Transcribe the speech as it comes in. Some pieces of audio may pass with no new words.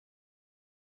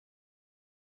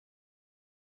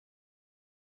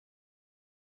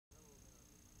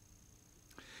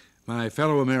My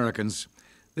fellow Americans,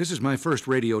 this is my first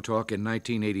radio talk in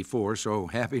 1984, so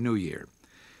Happy New Year.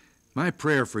 My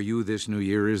prayer for you this new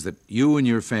year is that you and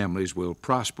your families will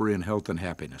prosper in health and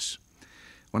happiness.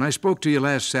 When I spoke to you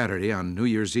last Saturday on New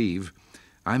Year's Eve,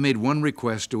 I made one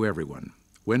request to everyone.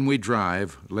 When we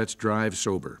drive, let's drive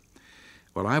sober.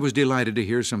 Well, I was delighted to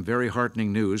hear some very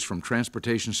heartening news from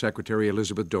Transportation Secretary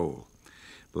Elizabeth Dole.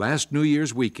 Last New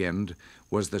Year's weekend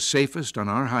was the safest on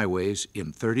our highways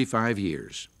in 35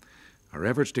 years. Our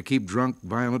efforts to keep drunk,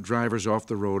 violent drivers off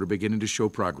the road are beginning to show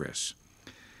progress.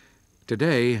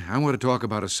 Today, I want to talk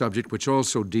about a subject which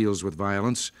also deals with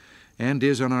violence and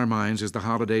is on our minds as the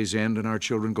holidays end and our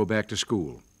children go back to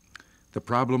school: the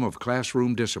problem of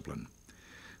classroom discipline.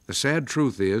 The sad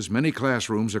truth is, many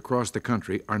classrooms across the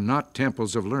country are not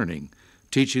temples of learning,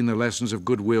 teaching the lessons of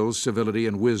goodwill, civility,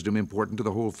 and wisdom important to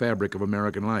the whole fabric of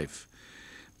American life.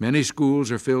 Many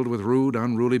schools are filled with rude,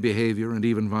 unruly behavior and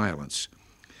even violence.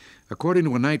 According to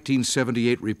a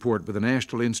 1978 report by the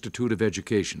National Institute of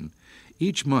Education,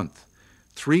 each month,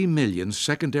 3 million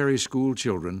secondary school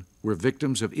children were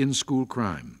victims of in-school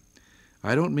crime.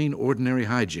 I don't mean ordinary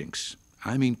hijinks.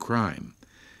 I mean crime.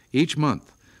 Each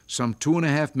month, some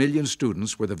 2.5 million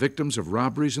students were the victims of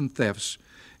robberies and thefts,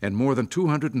 and more than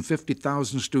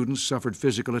 250,000 students suffered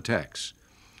physical attacks.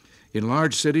 In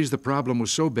large cities, the problem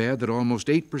was so bad that almost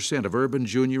 8% of urban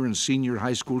junior and senior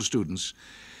high school students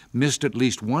missed at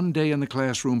least one day in the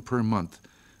classroom per month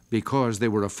because they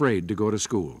were afraid to go to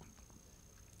school.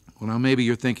 Well, now maybe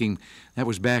you're thinking that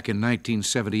was back in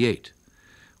 1978.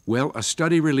 Well, a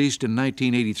study released in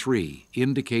 1983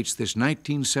 indicates this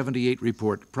 1978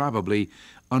 report probably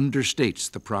understates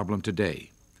the problem today.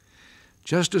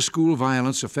 Just as school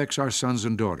violence affects our sons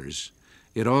and daughters,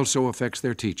 it also affects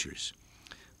their teachers.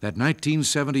 That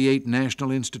 1978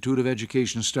 National Institute of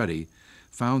Education study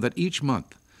found that each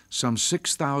month some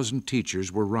 6,000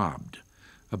 teachers were robbed.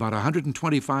 About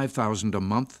 125,000 a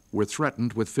month were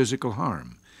threatened with physical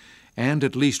harm, and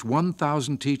at least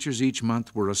 1,000 teachers each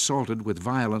month were assaulted with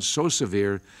violence so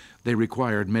severe they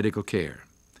required medical care.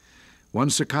 One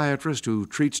psychiatrist who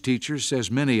treats teachers says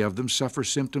many of them suffer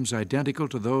symptoms identical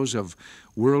to those of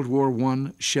World War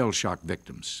I shell shock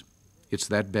victims. It's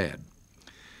that bad.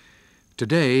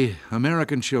 Today,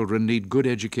 American children need good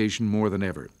education more than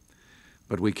ever.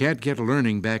 But we can't get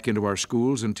learning back into our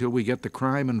schools until we get the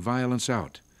crime and violence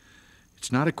out. It's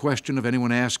not a question of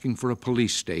anyone asking for a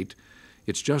police state.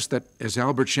 It's just that, as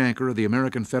Albert Shanker of the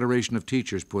American Federation of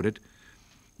Teachers put it,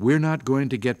 we're not going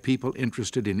to get people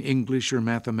interested in English or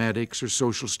mathematics or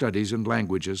social studies and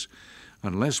languages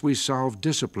unless we solve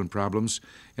discipline problems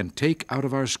and take out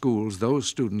of our schools those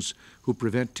students who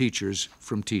prevent teachers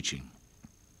from teaching.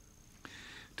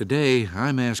 Today,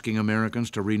 I'm asking Americans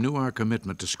to renew our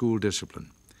commitment to school discipline.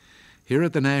 Here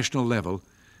at the national level,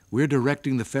 we're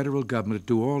directing the federal government to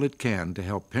do all it can to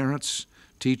help parents,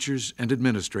 teachers, and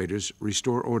administrators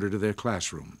restore order to their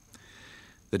classroom.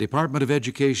 The Department of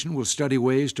Education will study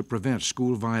ways to prevent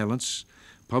school violence,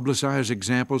 publicize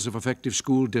examples of effective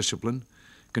school discipline,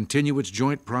 continue its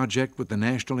joint project with the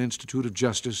National Institute of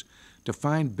Justice to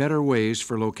find better ways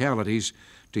for localities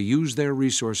to use their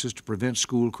resources to prevent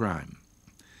school crime.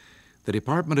 The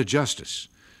Department of Justice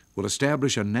will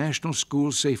establish a National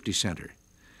School Safety Center.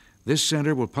 This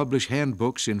center will publish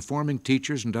handbooks informing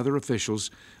teachers and other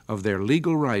officials of their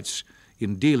legal rights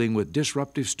in dealing with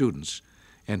disruptive students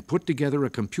and put together a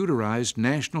computerized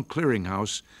national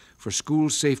clearinghouse for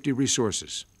school safety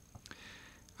resources.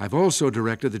 I've also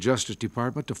directed the Justice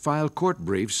Department to file court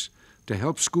briefs to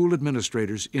help school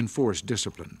administrators enforce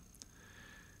discipline.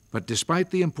 But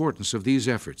despite the importance of these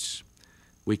efforts,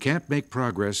 we can't make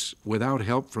progress without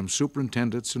help from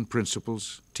superintendents and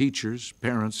principals, teachers,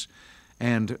 parents,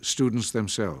 and students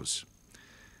themselves.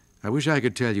 I wish I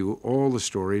could tell you all the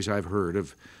stories I've heard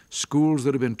of schools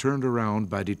that have been turned around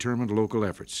by determined local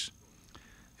efforts.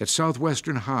 At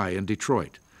Southwestern High in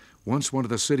Detroit, once one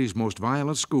of the city's most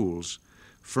violent schools,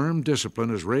 firm discipline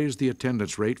has raised the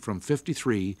attendance rate from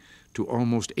 53 to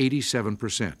almost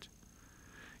 87%.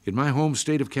 In my home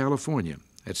state of California,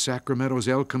 at Sacramento's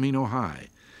El Camino High,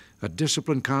 a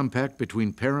discipline compact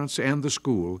between parents and the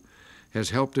school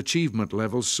has helped achievement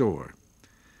levels soar.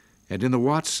 And in the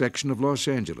Watts section of Los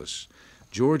Angeles,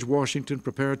 George Washington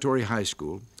Preparatory High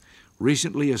School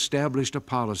recently established a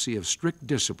policy of strict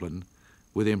discipline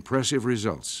with impressive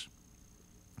results.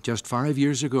 Just 5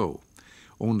 years ago,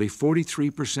 only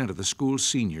 43% of the school's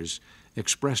seniors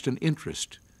expressed an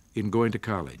interest in going to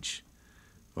college.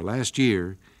 Well, last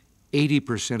year,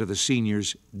 80% of the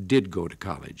seniors did go to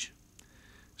college.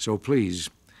 So please,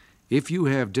 if you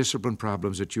have discipline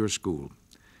problems at your school,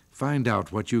 find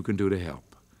out what you can do to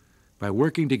help. By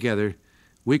working together,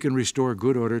 we can restore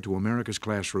good order to America's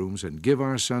classrooms and give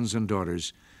our sons and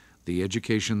daughters the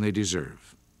education they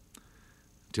deserve.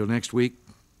 Till next week,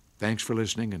 thanks for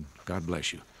listening, and God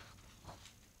bless you.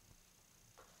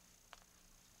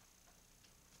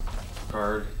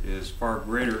 Card is far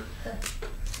greater,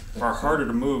 far harder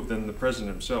to move than the President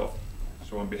himself.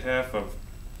 So on behalf of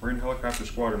Marine Helicopter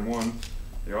Squadron 1,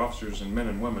 the officers and men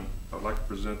and women, I'd like to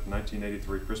present the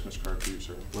 1983 Christmas card to you,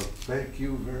 sir. Well, thank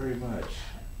you very much.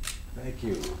 Thank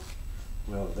you.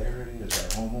 Well, there it is,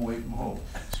 our home away from home.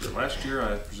 Sir, last year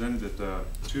I presented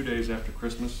it 2 days after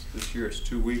Christmas. This year it's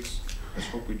 2 weeks. Let's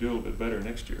hope we do a little bit better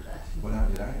next year. Well, now,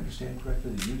 did I understand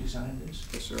correctly that you designed this?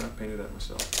 Yes, sir, I painted that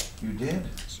myself. You did?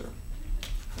 Yes, sir.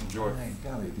 Enjoy, My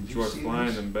golly, did you enjoy see flying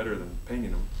this? them better than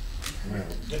painting them. Well,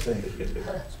 thank you.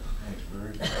 Thanks,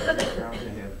 very proud to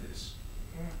have this.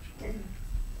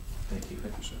 Thank you.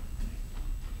 Thank you, sir.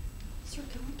 Sir,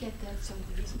 can we get that so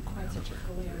there isn't quite such a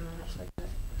glare on it?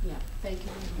 Yeah, thank you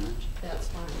very much. That's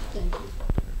fine. Thank you.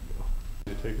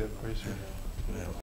 You take that place, sir? Well,